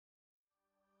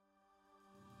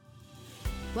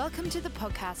Welcome to the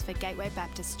podcast for Gateway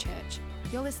Baptist Church.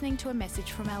 You're listening to a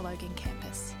message from our Logan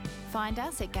campus. Find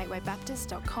us at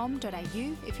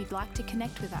gatewaybaptist.com.au if you'd like to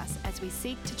connect with us as we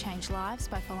seek to change lives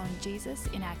by following Jesus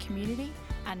in our community,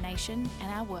 our nation, and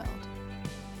our world.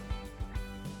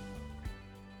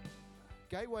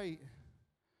 Gateway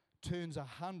turns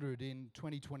 100 in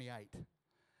 2028.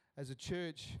 As a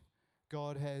church,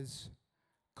 God has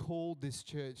called this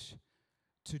church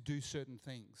to do certain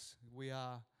things. We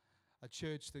are a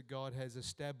church that God has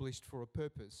established for a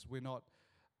purpose. We're not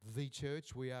the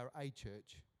church, we are a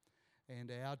church.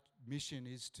 And our mission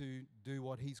is to do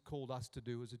what He's called us to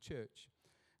do as a church.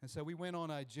 And so we went on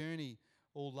a journey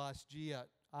all last year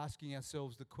asking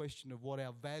ourselves the question of what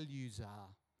our values are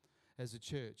as a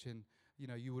church. And, you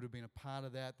know, you would have been a part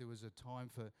of that. There was a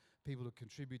time for people to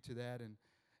contribute to that, and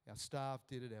our staff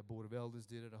did it, our board of elders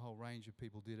did it, a whole range of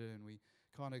people did it, and we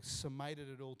kind of summated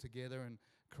it all together and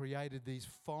created these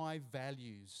 5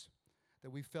 values that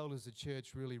we felt as a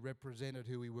church really represented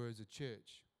who we were as a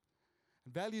church.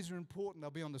 And values are important.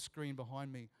 They'll be on the screen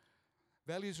behind me.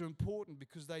 Values are important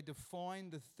because they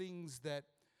define the things that,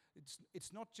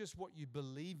 it's not just what you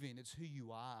believe in, it's who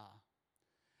you are.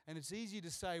 And it's easy to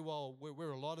say, well,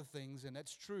 we're a lot of things, and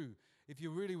that's true. If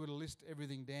you really were to list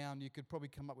everything down, you could probably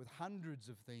come up with hundreds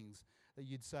of things that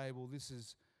you'd say, well, this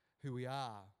is who we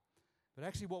are. But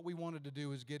actually what we wanted to do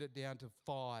was get it down to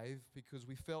 5 because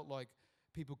we felt like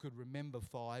people could remember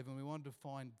 5, and we wanted to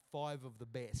find 5 of the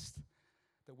best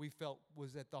that we felt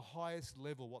was at the highest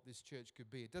level what this church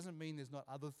could be. It doesn't mean there's not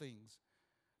other things,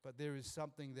 but there is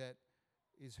something that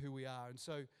is who we are. And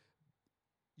so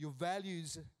your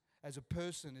values as a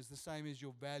person is the same as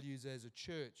your values as a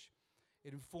church.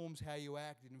 It informs how you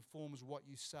act. It informs what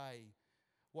you say,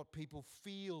 what people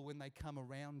feel when they come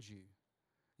around you.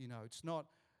 You know, it's not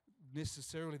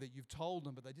necessarily that you've told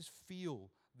them, but they just feel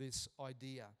this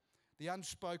idea. The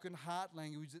unspoken heart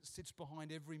language that sits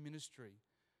behind every ministry.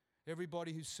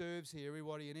 Everybody who serves here,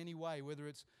 everybody in any way, whether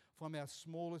it's from our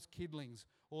smallest kidlings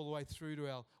all the way through to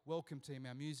our welcome team,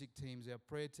 our music teams, our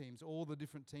prayer teams, all the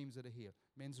different teams that are here,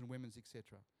 men's and women's,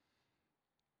 etc.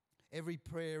 Every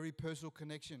prayer, every personal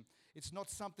connection. It's not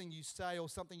something you say or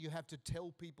something you have to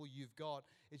tell people you've got.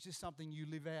 It's just something you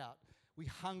live out. We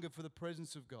hunger for the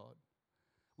presence of God.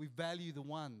 We value the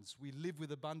ones. We live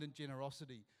with abundant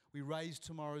generosity. We raise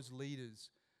tomorrow's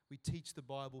leaders. We teach the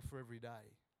Bible for every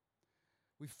day.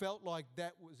 We felt like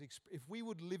that was, if we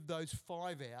would live those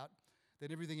 5 out,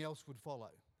 then everything else would follow.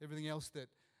 Everything else that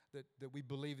we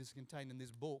believe is contained in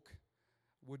this book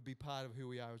would be part of who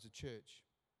we are as a church.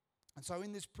 And so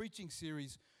in this preaching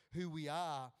series, Who We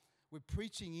Are, we're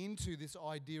preaching into this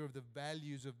idea of the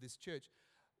values of this church.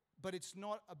 But it's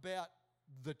not about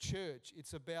the church.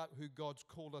 It's about who God's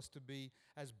called us to be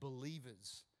as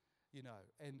believers, you know.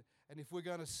 And if we're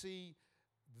going to see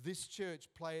this church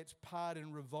play its part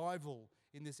in revival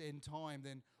in this end time,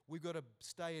 then we've got to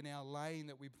stay in our lane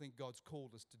that we think God's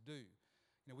called us to do.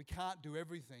 You know, we can't do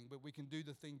everything, but we can do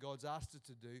the thing God's asked us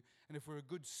to do. And if we're a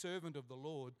good servant of the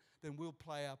Lord, then we'll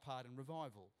play our part in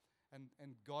revival. And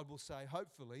God will say,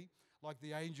 hopefully, like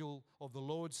the angel of the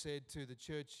Lord said to the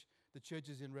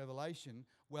churches in Revelation,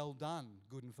 well done,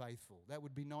 good and faithful. That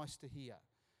would be nice to hear.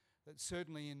 That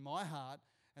certainly in my heart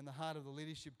and the heart of the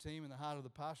leadership team and the heart of the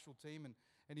pastoral team and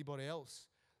anybody else,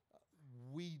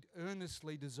 we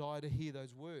earnestly desire to hear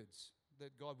those words,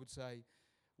 that God would say,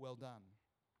 well done.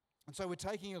 And so we're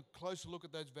taking a closer look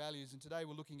at those values, and today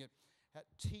we're looking at how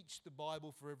to teach the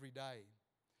Bible for every day.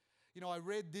 You know, I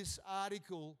read this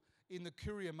article in the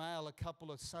Courier Mail a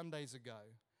couple of Sundays ago,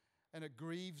 and it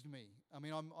grieved me. I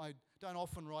mean, I don't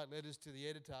often write letters to the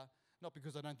editor, not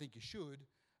because I don't think you should,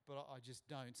 but I just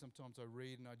don't. Sometimes I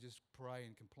read and I just pray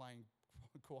and complain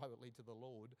quietly to the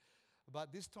Lord.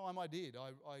 But this time I did.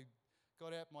 I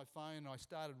got out my phone and I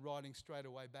started writing straight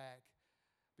away back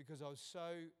because I was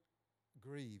so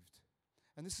grieved.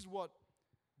 And this is what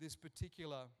this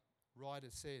particular writer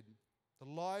said. The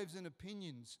lives and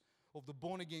opinions of the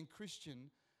born-again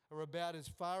Christian are about as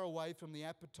far away from the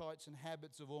appetites and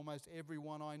habits of almost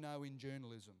everyone I know in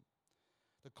journalism.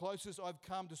 The closest I've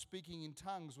come to speaking in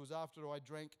tongues was after I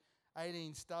drank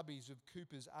 18 stubbies of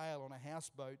Cooper's Ale on a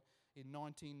houseboat in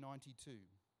 1992.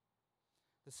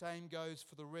 The same goes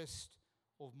for the rest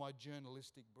of my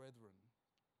journalistic brethren.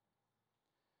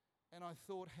 And I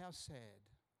thought, how sad.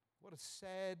 What a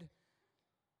sad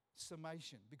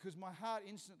summation. Because my heart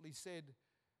instantly said,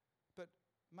 but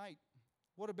mate,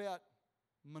 what about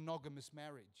monogamous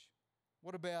marriage?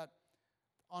 What about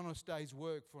honest day's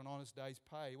work for an honest day's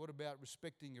pay? What about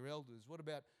respecting your elders? What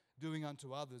about doing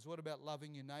unto others? What about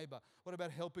loving your neighbour? What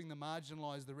about helping the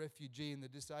marginalised, the refugee and the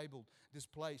disabled,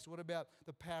 displaced? What about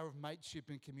the power of mateship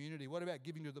in community? What about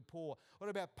giving to the poor? What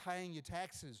about paying your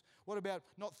taxes? What about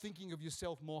not thinking of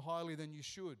yourself more highly than you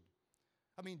should?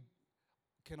 I mean,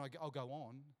 I'll go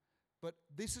on, but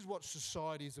this is what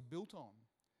societies are built on.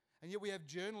 And yet we have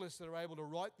journalists that are able to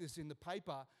write this in the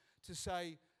paper to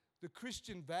say the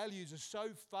Christian values are so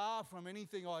far from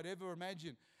anything I'd ever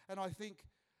imagined. And I think,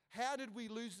 how did we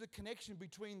lose the connection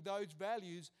between those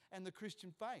values and the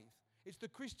Christian faith? It's the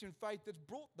Christian faith that's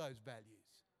brought those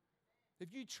values.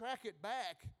 If you track it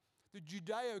back, the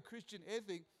Judeo-Christian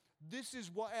ethic, this is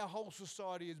what our whole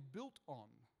society is built on.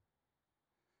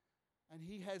 And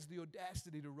he has the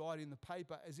audacity to write in the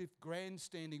paper as if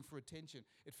grandstanding for attention.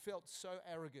 It felt so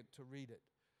arrogant to read it.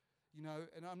 You know,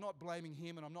 and I'm not blaming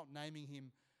him and I'm not naming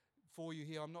him for you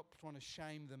here. I'm not trying to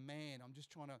shame the man. I'm just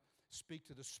trying to speak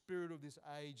to the spirit of this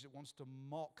age that wants to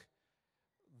mock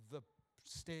the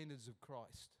standards of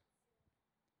Christ.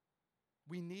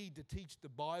 We need to teach the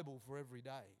Bible for every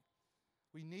day.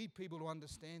 We need people to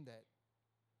understand that.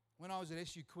 When I was at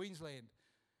SU Queensland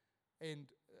and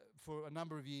for a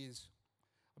number of years,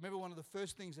 I remember one of the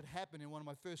first things that happened in one of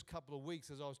my first couple of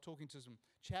weeks as I was talking to some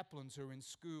chaplains who were in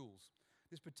schools.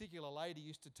 This particular lady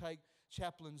used to take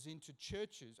chaplains into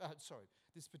churches.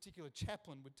 This particular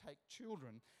chaplain would take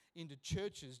children into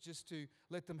churches just to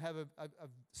let them have a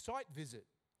site visit.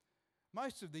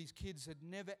 Most of these kids had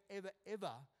never, ever,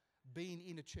 ever been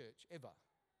in a church, ever.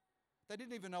 They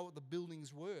didn't even know what the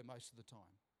buildings were most of the time.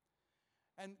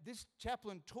 And this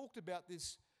chaplain talked about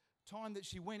this time that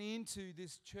she went into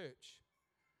this church.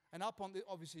 And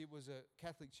obviously it was a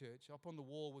Catholic church. Up on the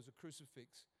wall was a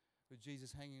crucifix with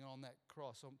Jesus hanging on that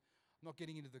cross. I'm not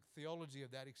getting into the theology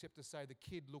of that except to say the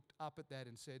kid looked up at that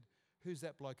and said, "Who's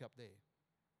that bloke up there?"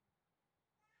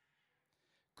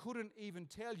 Couldn't even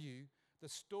tell you the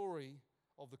story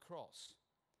of the cross.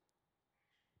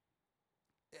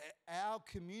 Our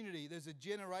community, there's a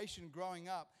generation growing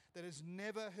up that has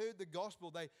never heard the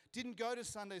gospel. They didn't go to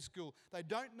Sunday school. They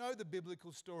don't know the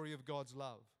biblical story of God's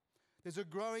love. There's a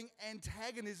growing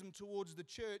antagonism towards the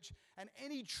church, and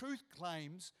any truth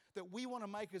claims that we want to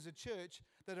make as a church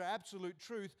that are absolute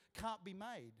truth can't be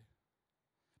made.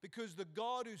 Because the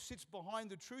God who sits behind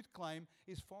the truth claim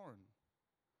is foreign.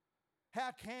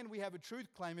 How can we have a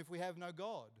truth claim if we have no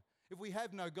God? If we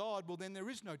have no God, well then there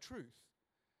is no truth.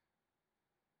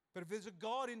 But if there's a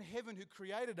God in heaven who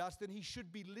created us, then he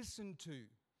should be listened to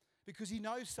because he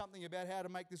knows something about how to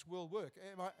make this world work.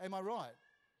 Am I right?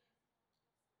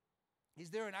 Is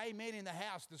there an amen in the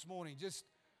house this morning? Just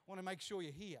want to make sure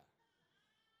you're here.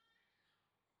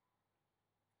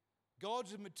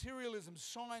 Gods of materialism,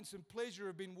 science and pleasure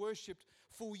have been worshipped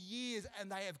for years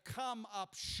and they have come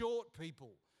up short,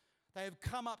 people. They have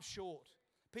come up short.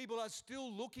 People are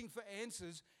still looking for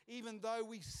answers even though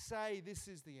we say this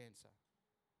is the answer.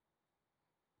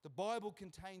 The Bible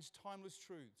contains timeless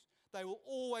truths. They will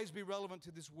always be relevant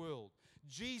to this world.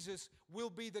 Jesus will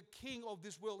be the king of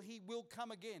this world. He will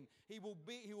come again. He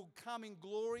will come in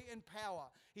glory and power.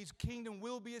 His kingdom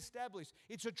will be established.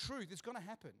 It's a truth. It's going to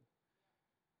happen.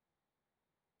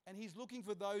 And he's looking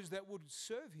for those that would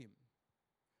serve him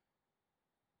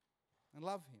and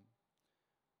love him.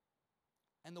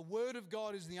 And the Word of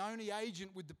God is the only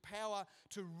agent with the power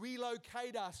to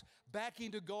relocate us back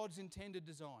into God's intended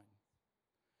design.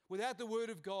 Without the Word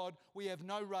of God, we have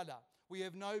no rudder. We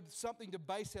have no something to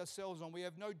base ourselves on. We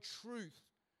have no truth.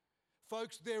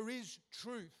 Folks, there is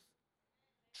truth.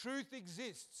 Truth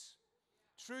exists.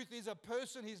 Truth is a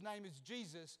person. His name is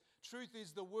Jesus. Truth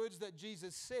is the words that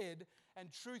Jesus said,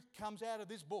 and truth comes out of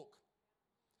this book.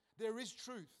 There is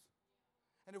truth.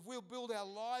 And if we'll build our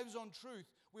lives on truth,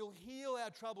 we'll heal our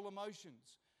troubled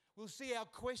emotions. We'll see our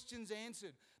questions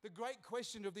answered. The great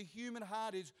question of the human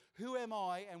heart is, who am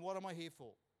I and what am I here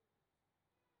for?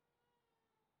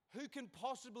 Who can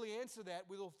possibly answer that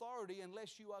with authority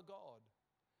unless you are God?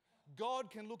 God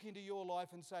can look into your life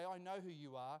and say, I know who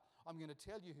you are, I'm going to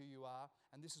tell you who you are,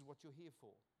 and this is what you're here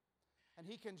for. And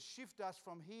he can shift us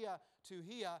from here to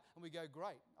here, and we go,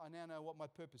 great, I now know what my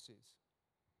purpose is.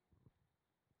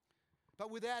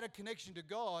 But without a connection to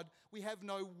God, we have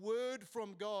no word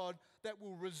from God that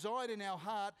will reside in our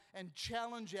heart and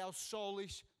challenge our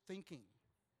soulish thinking.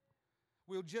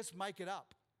 We'll just make it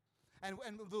up. And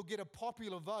we'll get a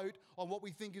popular vote on what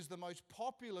we think is the most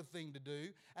popular thing to do,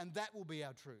 and that will be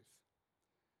our truth.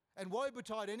 And woe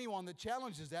betide anyone that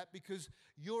challenges that because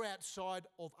you're outside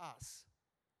of us.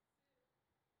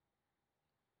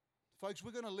 Folks,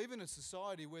 we're going to live in a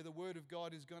society where the Word of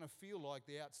God is going to feel like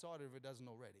the outsider if it doesn't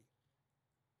already.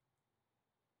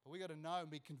 But we've got to know and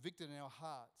be convicted in our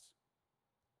hearts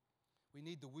We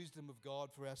need the wisdom of God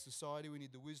for our society. We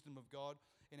need the wisdom of God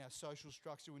in our social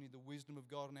structure. We need the wisdom of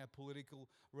God in our political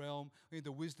realm. We need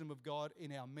the wisdom of God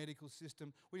in our medical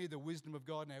system. We need the wisdom of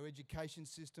God in our education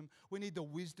system. We need the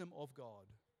wisdom of God.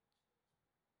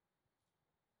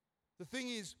 The thing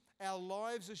is, our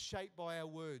lives are shaped by our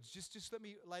words. Just let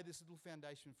me lay this little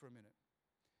foundation for a minute.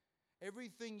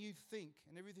 Everything you think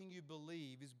and everything you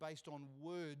believe is based on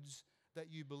words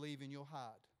that you believe in your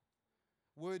heart.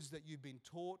 Words that you've been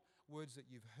taught, words that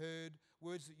you've heard,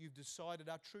 words that you've decided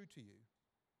are true to you.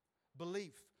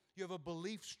 Belief. You have a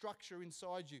belief structure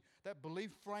inside you. That belief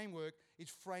framework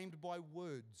is framed by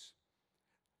words.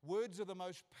 Words are the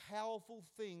most powerful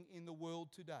thing in the world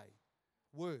today.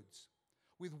 Words.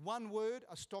 With one word,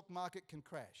 a stock market can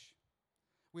crash.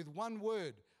 With one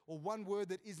word, or one word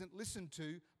that isn't listened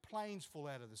to, planes fall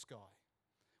out of the sky.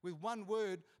 With one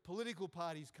word, political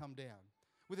parties come down.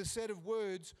 With a set of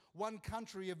words, one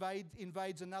country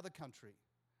invades another country.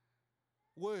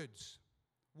 Words.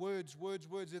 Words, words,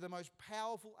 words. They're the most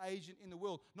powerful agent in the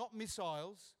world. Not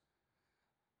missiles,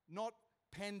 not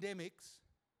pandemics.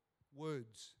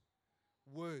 Words.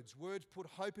 Words. Words put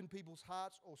hope in people's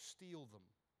hearts or steal them.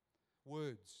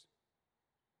 Words.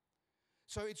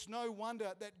 So it's no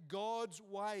wonder that God's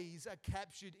ways are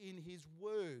captured in His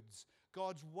words.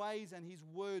 God's ways and His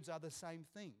words are the same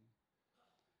thing.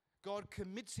 God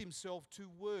commits Himself to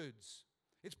words.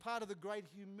 It's part of the great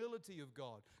humility of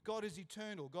God. God is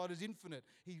eternal. God is infinite.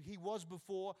 He was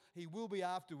before. He will be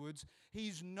afterwards.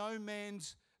 He's no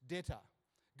man's debtor.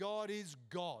 God is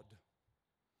God.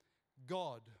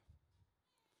 God.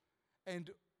 And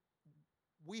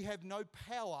we have no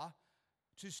power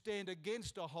to stand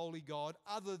against a holy God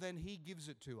other than He gives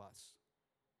it to us.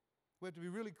 We have to be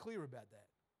really clear about that.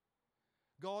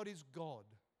 God is God.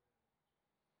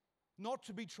 Not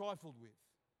to be trifled with.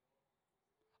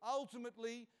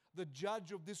 Ultimately, the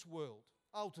judge of this world.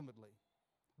 Ultimately.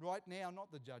 Right now,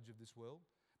 not the judge of this world,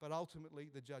 but ultimately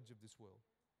the judge of this world.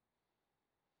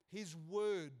 His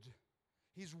word,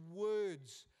 His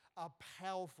words are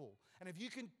powerful. And if you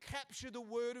can capture the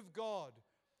word of God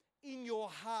in your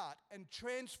heart and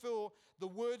transfer the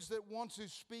words that want to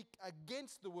speak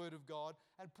against the word of God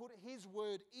and put His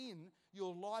word in,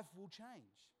 your life will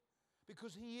change.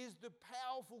 Because He is the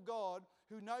powerful God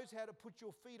who knows how to put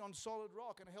your feet on solid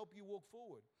rock and help you walk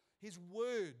forward. His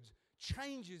word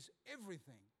changes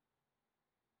everything.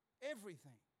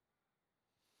 Everything.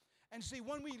 And see,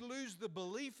 when we lose the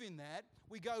belief in that,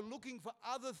 we go looking for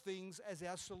other things as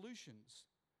our solutions.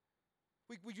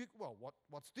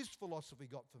 What's this philosophy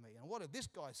got for me? And what did this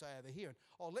guy say over here?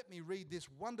 And, let me read this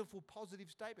wonderful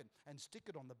positive statement and stick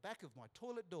it on the back of my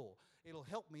toilet door. It'll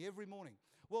help me every morning.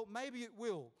 Well, maybe it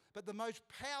will, but the most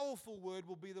powerful word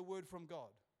will be the word from God.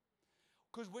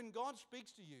 Because when God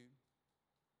speaks to you,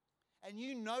 and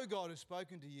you know God has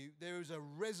spoken to you, there is a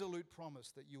resolute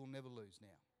promise that you will never lose now.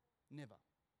 Never.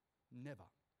 Never.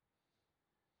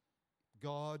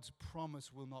 God's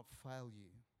promise will not fail you.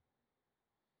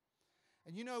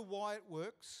 And you know why it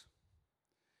works?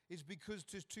 It's because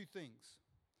there's two things.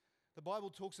 The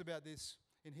Bible talks about this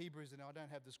in Hebrews, and I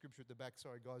don't have the scripture at the back.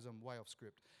 Sorry, guys, I'm way off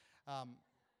script.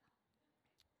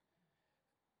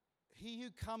 He who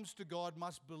comes to God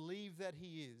must believe that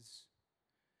He is,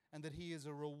 and that He is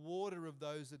a rewarder of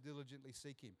those that diligently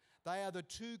seek Him. They are the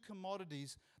two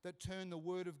commodities that turn the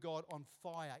Word of God on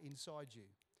fire inside you.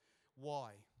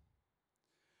 Why?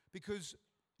 Because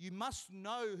you must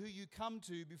know who you come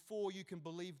to before you can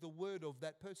believe the word of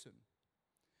that person.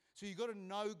 So you've got to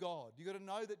know God. You've got to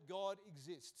know that God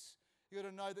exists. You've got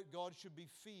to know that God should be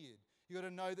feared. You've got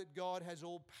to know that God has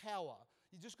all power.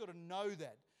 You just got to know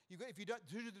that. If you don't,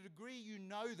 to the degree you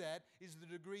know that is the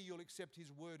degree you'll accept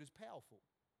His word as powerful.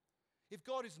 If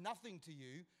God is nothing to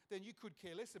you, then you could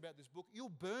care less about this book. You'll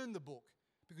burn the book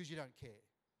because you don't care.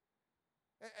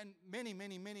 And many,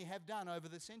 many, many have done over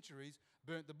the centuries,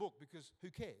 burnt the book because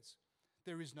who cares?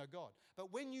 There is no God.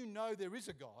 But when you know there is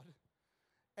a God,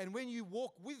 and when you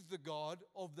walk with the God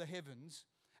of the heavens,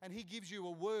 and He gives you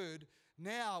a word,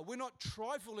 now we're not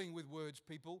trifling with words,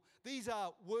 people. These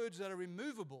are words that are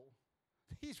immovable.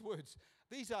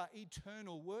 These are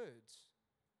eternal words.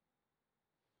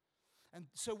 And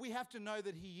so we have to know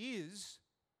that He is,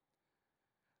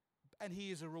 and He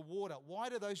is a rewarder. Why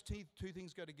do those two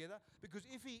things go together? Because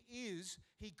if He is,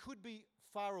 He could be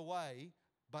far away,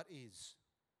 but is.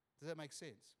 Does that make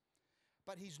sense?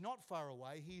 But He's not far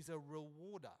away. He's a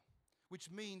rewarder, which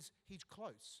means He's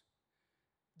close.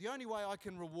 The only way I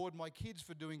can reward my kids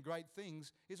for doing great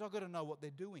things is I've got to know what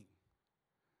they're doing.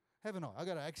 Haven't I? I've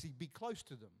got to actually be close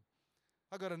to them.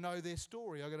 I've got to know their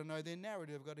story. I've got to know their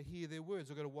narrative. I've got to hear their words.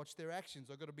 I've got to watch their actions.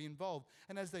 I've got to be involved.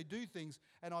 And as they do things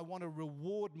and I want to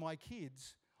reward my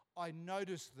kids, I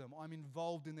notice them. I'm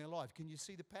involved in their life. Can you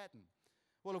see the pattern?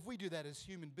 Well, if we do that as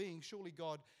human beings, surely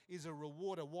God is a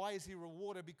rewarder. Why is he a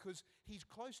rewarder? Because he's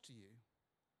close to you.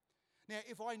 Now,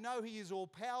 if I know he is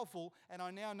all-powerful and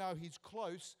I now know he's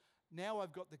close, now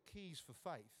I've got the keys for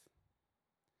faith.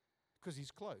 Because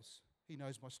he's close. He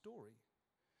knows my story.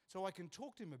 So I can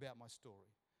talk to him about my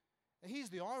story. And here's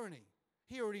the irony.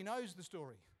 He already knows the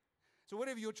story. So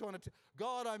whatever you're trying to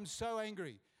God, I'm so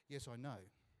angry. Yes, I know.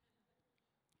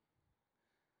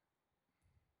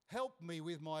 Help me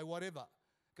with my whatever.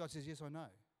 God says, yes, I know.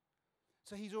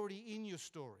 So he's already in your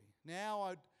story.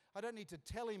 Now I don't need to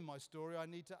tell him my story. I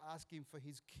need to ask him for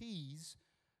his keys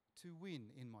to win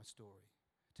in my story,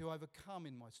 to overcome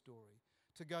in my story,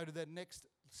 to go to that next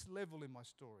level in my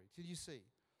story. Did you see?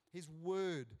 His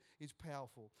word is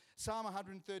powerful. Psalm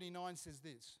 139 says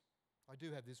this. I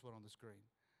do have this one on the screen.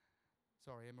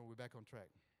 Sorry, Emma, we're back on track.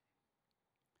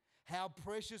 How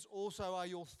precious also are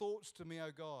your thoughts to me, O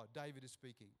God. David is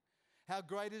speaking. How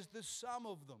great is the sum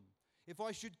of them. If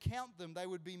I should count them, they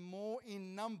would be more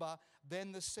in number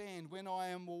than the sand. When I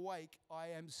am awake, I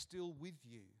am still with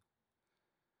you.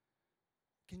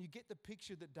 Can you get the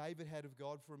picture that David had of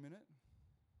God for a minute?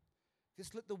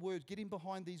 Just let the words, get in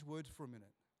behind these words for a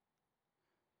minute.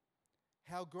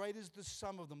 How great is the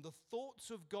sum of them. The thoughts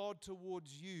of God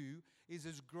towards you is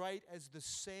as great as the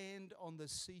sand on the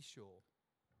seashore.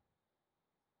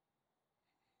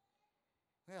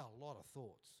 There are a lot of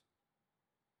thoughts.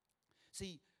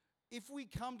 See, if we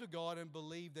come to God and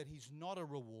believe that he's not a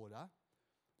rewarder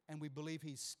and we believe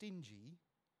he's stingy,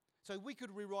 so we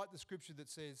could rewrite the scripture that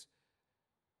says,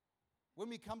 when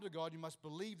we come to God, you must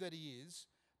believe that he is,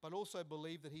 but also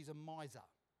believe that he's a miser.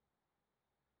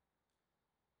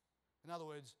 In other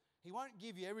words, he won't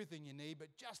give you everything you need, but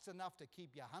just enough to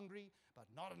keep you hungry, but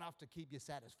not enough to keep you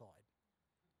satisfied.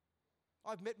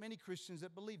 I've met many Christians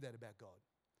that believe that about God.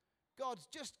 God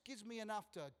just gives me enough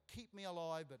to keep me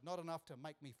alive, but not enough to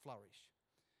make me flourish.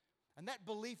 And that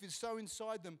belief is so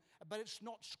inside them, but it's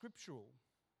not scriptural.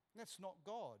 That's not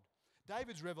God.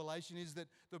 David's revelation is that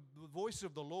the voice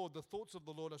of the Lord, the thoughts of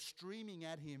the Lord are streaming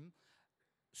at him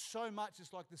so much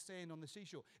it's like the sand on the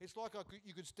seashore. It's like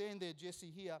you could stand there, Jesse,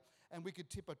 here, and we could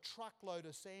tip a truckload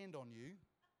of sand on you,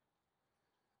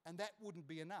 and that wouldn't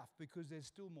be enough because there's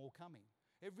still more coming.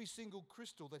 Every single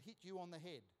crystal that hit you on the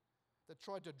head, that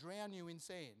tried to drown you in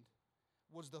sand,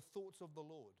 was the thoughts of the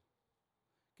Lord.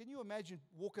 Can you imagine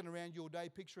walking around your day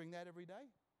picturing that every day?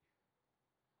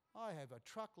 I have a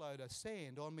truckload of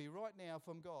sand on me right now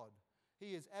from God.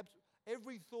 He is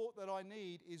every thought that I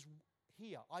need is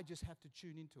here. I just have to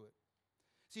tune into it.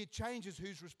 See, it changes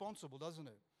who's responsible, doesn't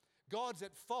it? God's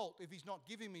at fault if he's not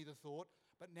giving me the thought,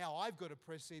 but now I've got to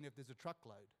press in if there's a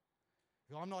truckload.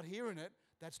 If I'm not hearing it,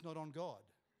 that's not on God.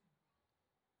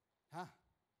 Huh?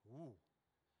 Ooh.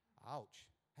 Ouch.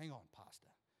 Hang on, Pastor.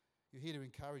 You're here to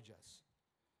encourage us.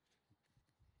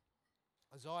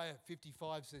 Isaiah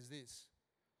 55 says this,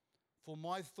 for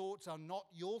my thoughts are not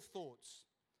your thoughts,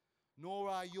 nor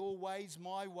are your ways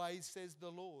my ways, says the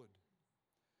Lord.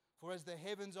 For as the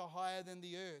heavens are higher than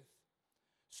the earth,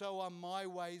 so are my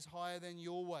ways higher than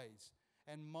your ways,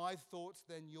 and my thoughts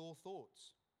than your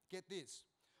thoughts. Get this.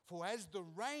 For as the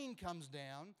rain comes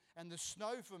down and the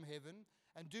snow from heaven,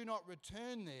 and do not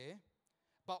return there,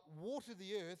 but water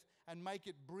the earth and make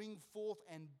it bring forth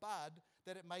and bud,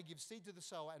 that it may give seed to the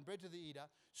sower and bread to the eater,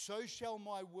 so shall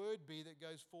my word be that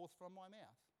goes forth from my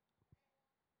mouth.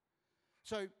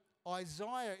 So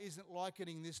Isaiah isn't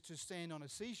likening this to sand on a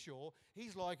seashore.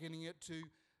 He's likening it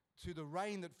to the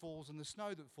rain that falls and the snow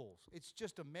that falls. It's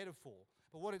just a metaphor.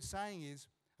 But what it's saying is,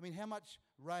 I mean, how much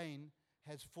rain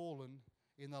has fallen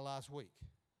in the last week?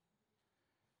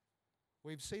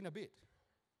 We've seen a bit.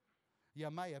 You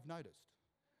may have noticed.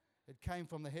 It came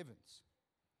from the heavens.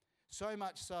 So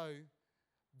much so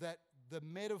that the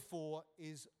metaphor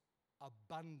is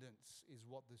abundance, is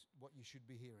what you should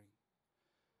be hearing.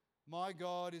 My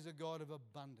God is a God of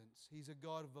abundance. He's a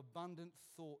God of abundant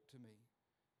thought to me.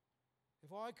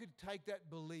 If I could take that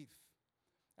belief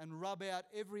and rub out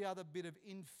every other bit of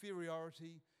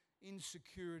inferiority,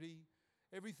 insecurity,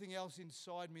 everything else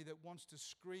inside me that wants to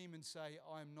scream and say,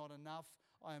 I am not enough,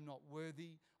 I am not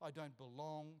worthy, I don't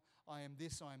belong, I am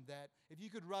this, I am that. If you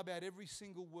could rub out every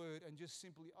single word and just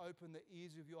simply open the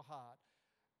ears of your heart,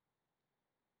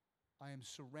 I am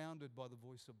surrounded by the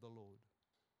voice of the Lord.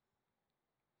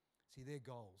 See, they're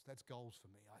goals. That's goals for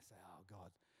me. I say, oh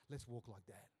God, let's walk like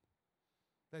that.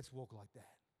 Let's walk like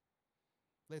that.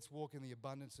 Let's walk in the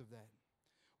abundance of that.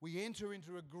 We enter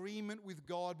into agreement with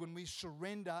God when we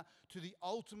surrender to the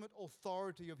ultimate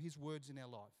authority of His words in our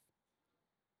life.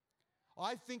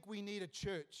 I think we need a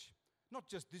church, not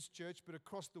just this church, but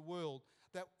across the world,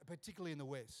 that, particularly in the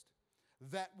West,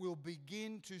 that will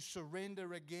begin to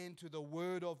surrender again to the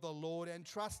word of the Lord and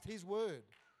trust His word.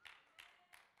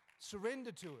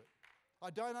 Surrender to it. I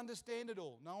don't understand it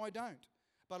all. No, I don't.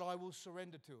 But I will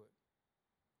surrender to it.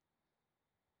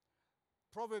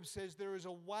 Proverbs says there is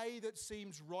a way that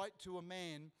seems right to a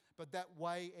man, but that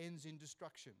way ends in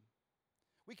destruction.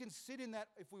 We can sit in that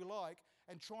if we like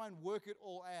and try and work it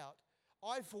all out.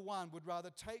 I, for one, would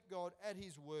rather take God at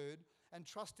His word and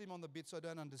trust Him on the bits I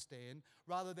don't understand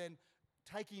rather than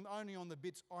take Him only on the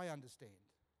bits I understand.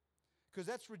 Because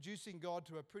that's reducing God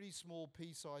to a pretty small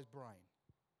pea-sized brain,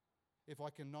 if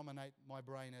I can nominate my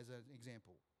brain as an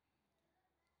example.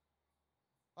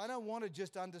 I don't want to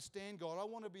just understand God. I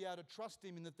want to be able to trust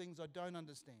Him in the things I don't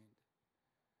understand.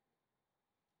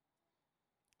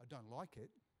 I don't like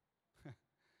it.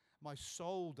 My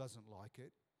soul doesn't like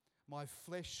it. My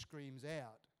flesh screams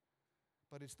out.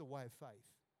 But it's the way of faith.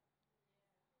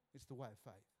 It's the way of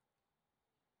faith.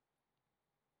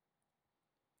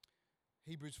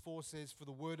 Hebrews 4 says, "For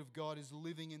the word of God is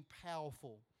living and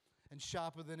powerful and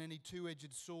sharper than any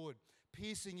two-edged sword,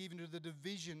 piercing even to the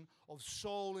division of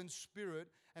soul and spirit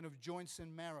and of joints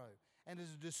and marrow, and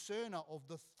is a discerner of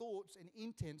the thoughts and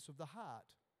intents of the heart."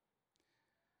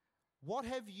 What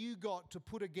have you got to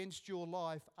put against your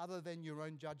life other than your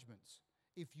own judgments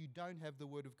if you don't have the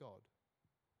Word of God?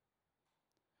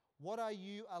 What are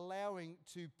you allowing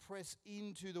to press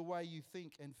into the way you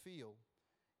think and feel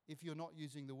if you're not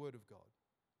using the Word of God?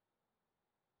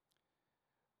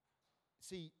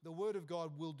 See, the Word of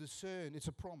God will discern, it's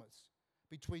a promise,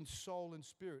 between soul and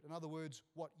spirit. In other words,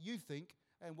 what you think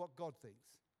and what God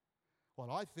thinks. What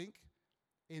I think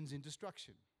ends in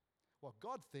destruction. What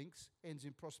God thinks ends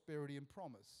in prosperity and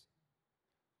promise.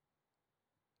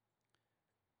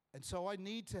 And so I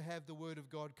need to have the Word of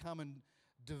God come and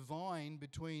divine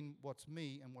between what's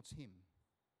me and what's Him.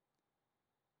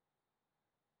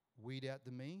 Weed out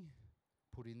the me,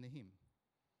 put in the Him.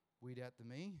 Weed out the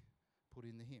me, put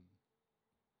in the Him.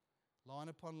 Line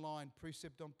upon line,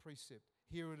 precept on precept,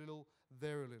 here a little,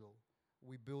 there a little.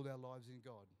 We build our lives in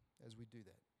God as we do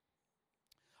that.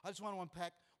 I just want to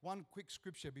unpack one quick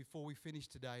scripture before we finish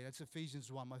today. That's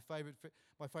Ephesians 1, my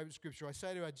favorite scripture. I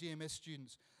say to our GMS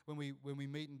students when we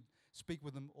meet and speak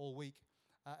with them all week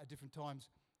at different times,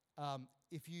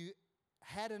 if you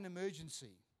had an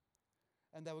emergency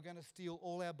and they were going to steal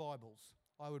all our Bibles,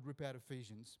 I would rip out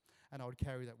Ephesians and I would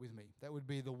carry that with me. That would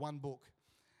be the one book.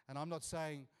 And I'm not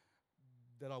saying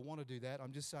that I want to do that.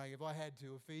 I'm just saying if I had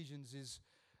to, Ephesians is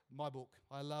my book.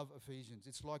 I love Ephesians.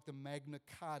 It's like the Magna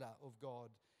Carta of God.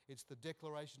 It's the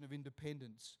Declaration of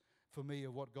Independence for me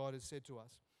of what God has said to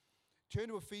us. Turn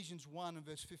to Ephesians 1 and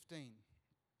verse 15.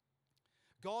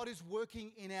 God is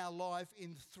working in our life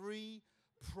in three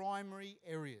primary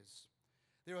areas.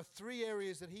 There are three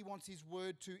areas that He wants His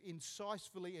word to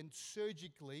incisively and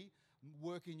surgically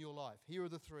work in your life. Here are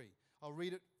the three. I'll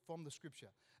read it from the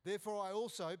scripture. "Therefore I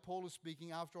also," Paul is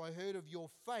speaking, "after I heard of your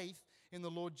faith in the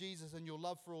Lord Jesus and your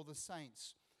love for all the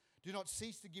saints, do not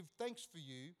cease to give thanks for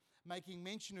you, making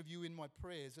mention of you in my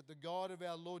prayers, that the God of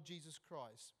our Lord Jesus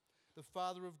Christ, the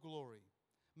Father of glory,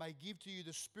 may give to you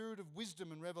the spirit of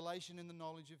wisdom and revelation in the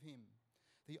knowledge of Him,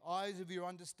 the eyes of your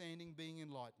understanding being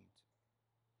enlightened."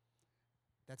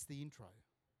 That's the intro.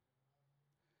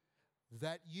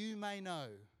 "That you may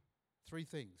know," three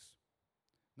things.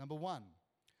 Number one,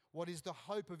 what is the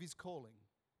hope of His calling?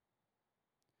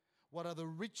 What are the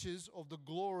riches of the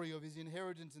glory of His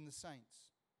inheritance in the saints?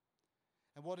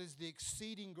 And what is the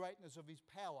exceeding greatness of His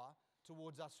power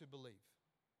towards us who believe?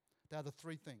 They are the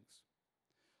three things.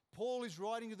 Paul is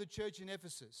writing to the church in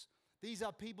Ephesus. These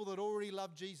are people that already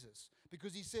love Jesus,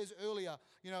 because he says earlier,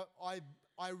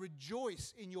 I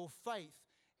rejoice in your faith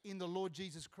in the Lord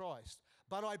Jesus Christ,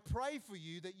 but I pray for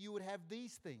you that you would have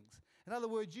these things. In other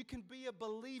words, you can be a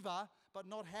believer but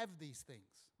not have these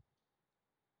things.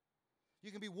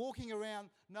 You can be walking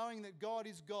around knowing that God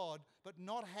is God, but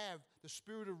not have the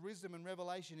spirit of wisdom and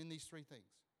revelation in these three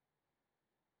things.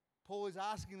 Paul is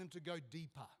asking them to go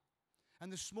deeper.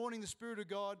 And this morning, the Spirit of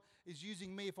God is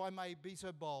using me, if I may be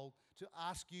so bold, to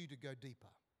ask you to go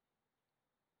deeper.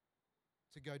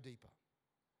 To go deeper.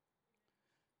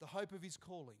 The hope of His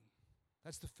calling.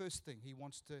 That's the first thing He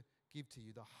wants to give to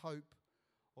you, the hope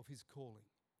of His calling.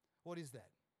 What is that?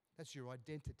 That's your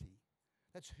identity.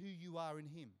 That's who you are in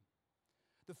Him.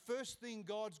 The first thing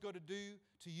God's got to do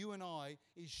to you and I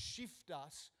is shift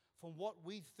us from what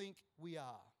we think we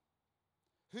are,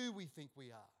 who we think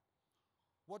we are,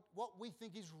 what we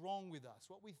think is wrong with us,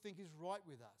 what we think is right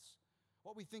with us,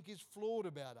 what we think is flawed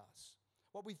about us,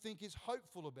 what we think is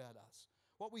hopeful about us,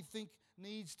 what we think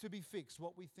needs to be fixed,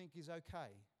 what we think is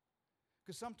okay.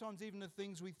 Because sometimes even the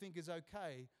things we think is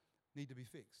okay need to be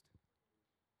fixed.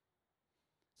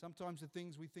 Sometimes the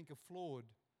things we think are flawed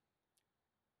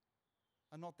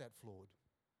are not that flawed.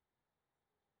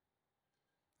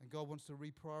 And God wants to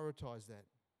reprioritize that.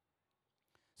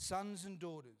 Sons and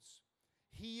daughters,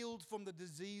 healed from the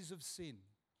disease of sin,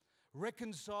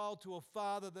 reconciled to a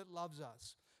Father that loves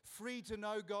us, free to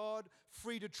know God,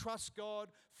 free to trust God,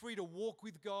 free to walk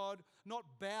with God,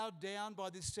 not bowed down by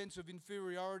this sense of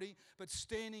inferiority, but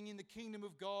standing in the kingdom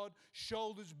of God,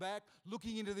 shoulders back,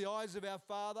 looking into the eyes of our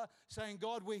Father, saying,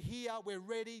 God, we're here, we're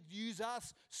ready, use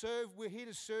us, serve, we're here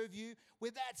to serve you.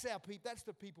 That's our people, that's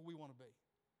the people we want to be.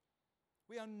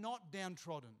 We are not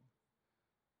downtrodden.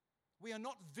 We are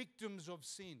not victims of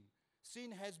sin.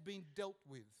 Sin has been dealt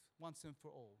with once and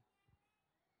for all.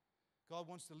 God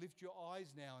wants to lift your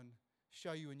eyes now and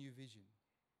show you a new vision.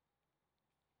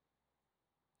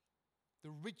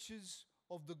 The riches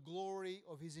of the glory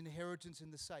of his inheritance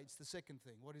in the saints. The second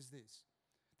thing, what is this?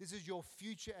 This is your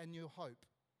future and your hope.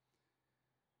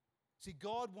 See,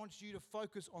 God wants you to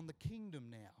focus on the kingdom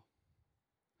now.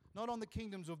 Not on the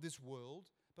kingdoms of this world,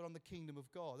 but on the kingdom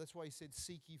of God. That's why he said,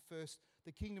 seek ye first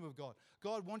the kingdom of God.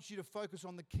 God wants you to focus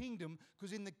on the kingdom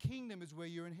because in the kingdom is where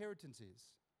your inheritance is.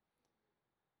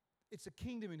 It's a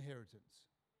kingdom inheritance.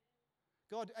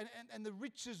 God, and the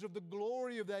riches of the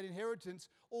glory of that inheritance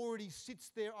already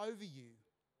sits there over you.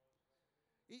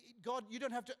 God, you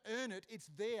don't have to earn it, it's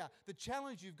there. The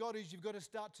challenge you've got is you've got to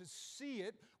start to see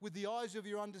it with the eyes of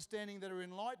your understanding that are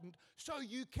enlightened so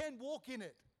you can walk in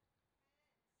it.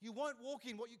 You won't walk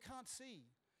in what you can't see.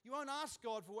 You won't ask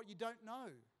God for what you don't know.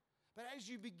 But as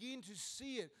you begin to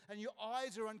see it and your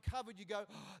eyes are uncovered, you go,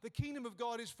 oh, the kingdom of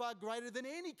God is far greater than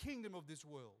any kingdom of this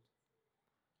world.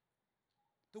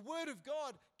 The Word of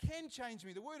God can change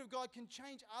me. The Word of God can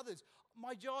change others.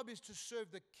 My job is to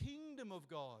serve the kingdom of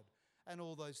God, and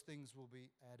all those things will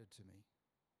be added to me.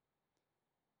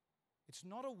 It's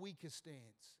not a weaker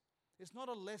stance. It's not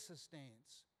a lesser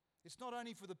stance. It's not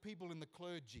only for the people in the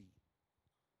clergy.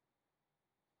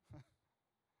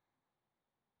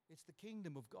 It's the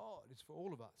kingdom of God. It's for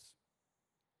all of us.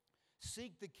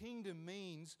 Seek the kingdom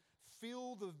means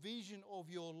fill the vision of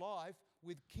your life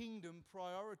with kingdom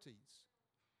priorities.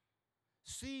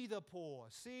 See the poor,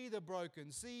 see the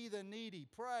broken, see the needy,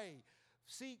 pray,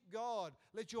 seek God.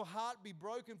 Let your heart be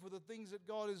broken for the things that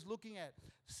God is looking at.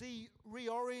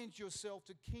 Reorient yourself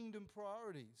to kingdom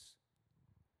priorities.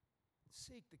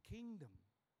 Seek the kingdom.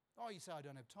 Oh, you say, I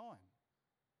don't have time.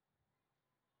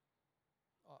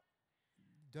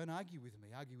 Don't argue with me,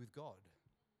 argue with God.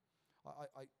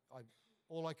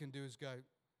 All I can do is go,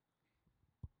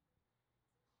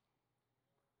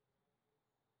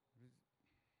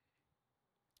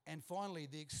 and finally,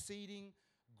 the exceeding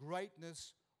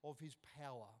greatness of his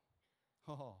power.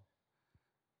 Oh.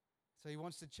 So he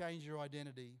wants to change your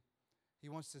identity. He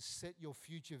wants to set your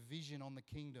future vision on the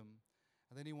kingdom.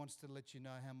 And then he wants to let you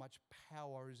know how much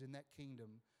power is in that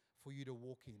kingdom for you to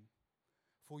walk in,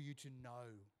 for you to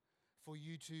know, for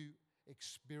you to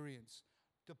experience.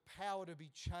 The power to be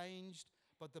changed,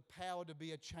 but the power to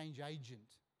be a change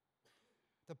agent.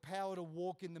 The power to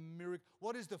walk in the miracle.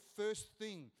 What is the first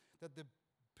thing that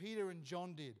Peter and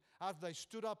John did after they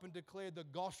stood up and declared the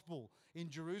gospel in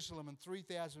Jerusalem and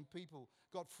 3,000 people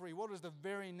got free? What was the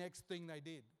very next thing they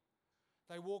did?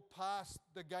 They walked past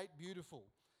the gate beautiful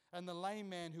and the lame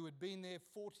man who had been there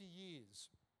 40 years.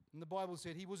 And the Bible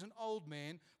said he was an old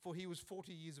man, for he was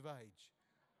 40 years of age.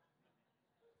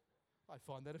 I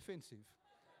find that offensive.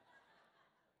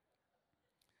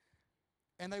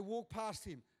 And they walked past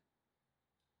him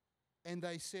and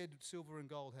they said, silver and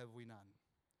gold have we none,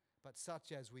 but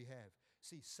such as we have.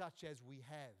 See, such as we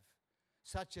have.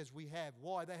 Such as we have.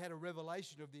 Why? They had a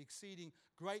revelation of the exceeding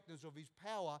greatness of his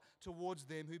power towards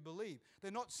them who believe.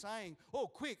 They're not saying, oh,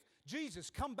 quick, Jesus,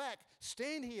 come back,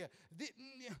 stand here.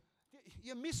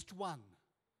 You missed one.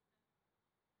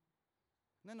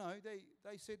 No,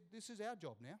 they said, this is our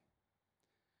job now.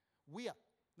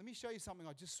 Let me show you something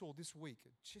I just saw this week.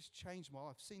 It just changed my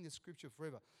life. I've seen this scripture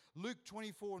forever. Luke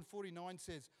 24:49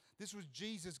 says, this was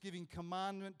Jesus giving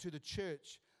commandment to the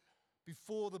church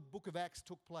before the book of Acts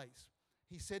took place.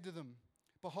 He said to them,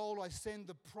 behold, I send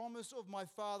the promise of my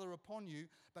Father upon you,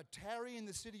 but tarry in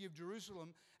the city of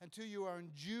Jerusalem until you are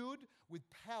endued with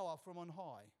power from on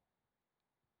high.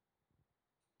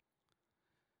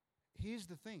 Here's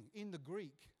the thing. In the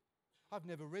Greek, I've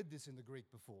never read this in the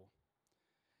Greek before.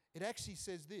 It actually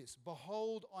says this,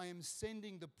 behold, I am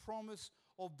sending the promise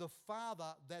of the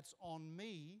Father that's on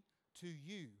me to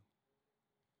you.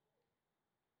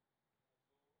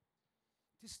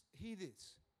 Just hear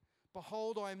this.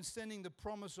 Behold, I am sending the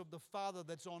promise of the Father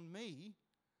that's on me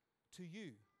to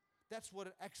you. That's what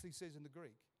it actually says in the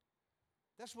Greek.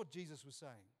 That's what Jesus was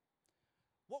saying.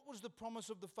 What was the promise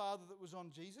of the Father that was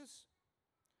on Jesus?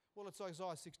 Well, it's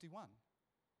Isaiah 61.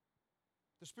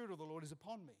 The Spirit of the Lord is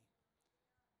upon me,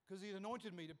 because He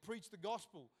anointed me to preach the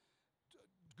gospel,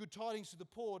 good tidings to the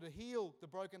poor, to heal the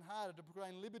brokenhearted, to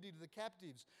proclaim liberty to the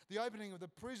captives, the opening of the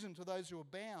prison to those who are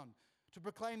bound, to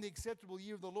proclaim the acceptable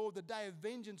year of the Lord, the day of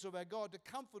vengeance of our God, to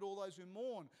comfort all those who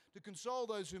mourn, to console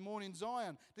those who mourn in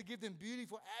Zion, to give them beauty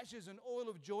for ashes and oil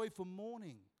of joy for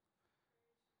mourning.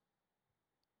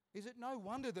 Is it no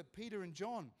wonder that Peter and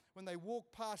John, when they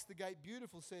walked past the gate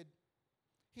beautiful, said,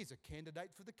 here's a candidate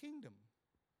for the kingdom.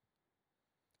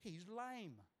 He's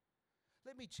lame.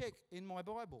 Let me check in my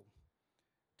Bible.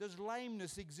 Does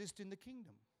lameness exist in the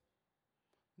kingdom?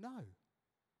 No.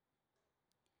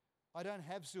 I don't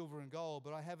have silver and gold,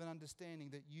 but I have an understanding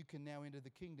that you can now enter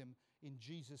the kingdom. In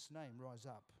Jesus' name, rise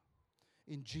up.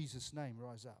 In Jesus' name,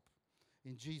 rise up.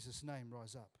 In Jesus' name,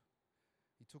 rise up.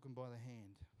 He took him by the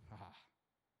hand.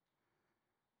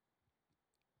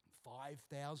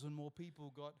 5,000 more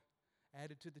people got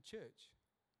added to the church.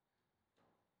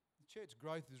 The church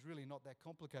growth is really not that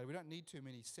complicated. We don't need too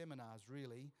many seminars,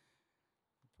 really.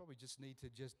 We probably just need to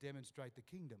demonstrate the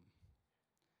kingdom.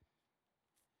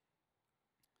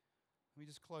 Let me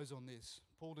just close on this.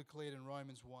 Paul declared in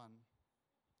Romans 1,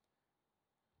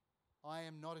 I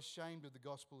am not ashamed of the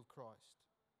gospel of Christ,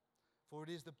 for it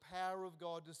is the power of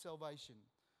God to salvation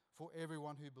for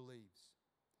everyone who believes.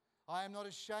 I am not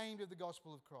ashamed of the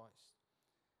gospel of Christ,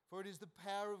 for it is the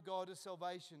power of God to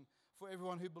salvation for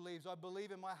everyone who believes. I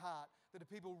believe in my heart that if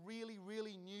people really,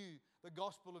 really knew the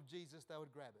gospel of Jesus, they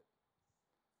would grab it.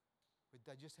 But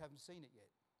they just haven't seen it yet.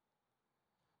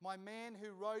 My man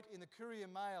who wrote in the Courier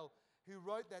Mail, who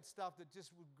wrote that stuff that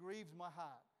just grieves my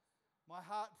heart. My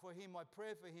heart for him, my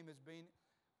prayer for him has been,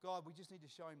 God, we just need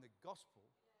to show him the gospel.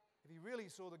 If he really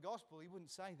saw the gospel, he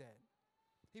wouldn't say that.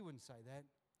 He wouldn't say that.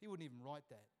 He wouldn't even write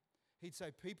that. He'd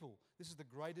say, people, this is the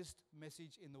greatest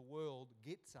message in the world,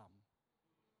 get some.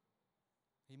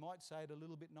 He might say it a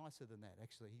little bit nicer than that,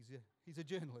 actually. He's a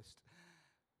journalist.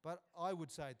 But I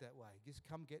would say it that way. Just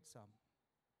come get some.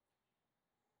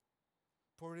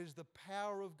 For it is the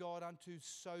power of God unto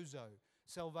sozo,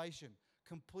 salvation,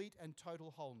 complete and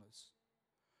total wholeness.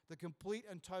 The complete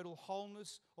and total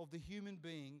wholeness of the human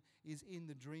being is in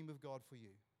the dream of God for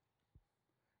you.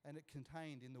 And it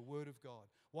contained in the Word of God.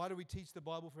 Why do we teach the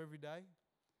Bible for every day?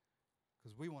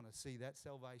 Because we want to see that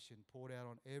salvation poured out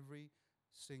on every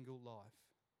single life.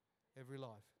 Every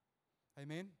life.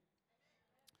 Amen?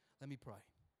 Let me pray.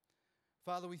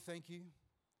 Father, we thank you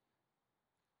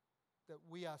that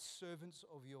we are servants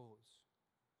of yours.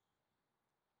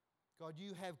 God,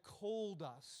 you have called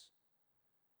us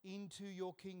into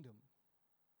your kingdom.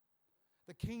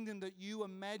 The kingdom that you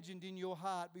imagined in your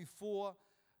heart before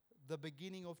the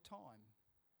beginning of time.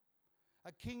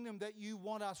 A kingdom that you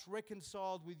want us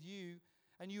reconciled with you,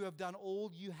 and you have done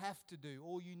all you have to do,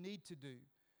 all you need to do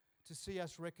to see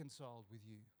us reconciled with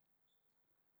you.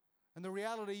 And the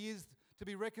reality is, to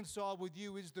be reconciled with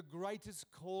you is the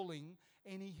greatest calling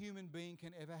any human being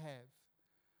can ever have.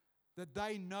 That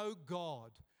they know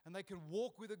God, and they can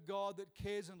walk with a God that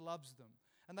cares and loves them.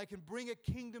 And they can bring a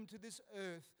kingdom to this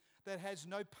earth that has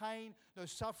no pain, no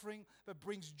suffering, but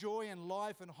brings joy and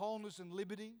life and wholeness and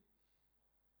liberty.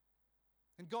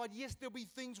 And God, yes, there'll be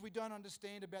things we don't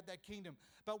understand about that kingdom,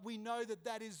 but we know that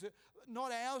that is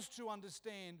not ours to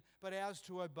understand, but ours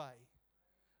to obey.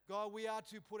 God, we are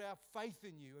to put our faith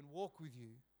in you and walk with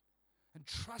you and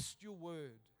trust your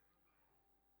word.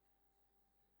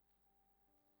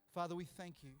 Father, we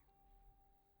thank you.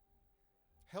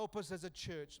 Help us as a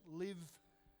church live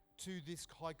to this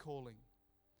high calling.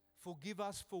 Forgive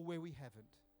us for where we haven't.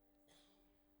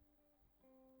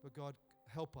 But God,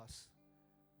 help us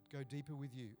go deeper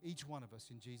with you, each one of us,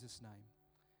 in Jesus' name.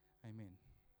 Amen.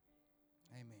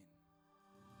 Amen.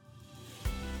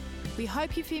 We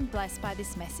hope you've been blessed by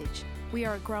this message. We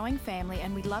are a growing family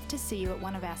and we'd love to see you at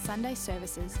one of our Sunday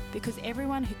services, because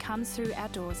everyone who comes through our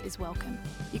doors is welcome.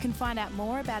 You can find out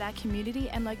more about our community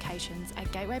and locations at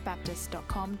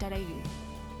gatewaybaptist.com.au.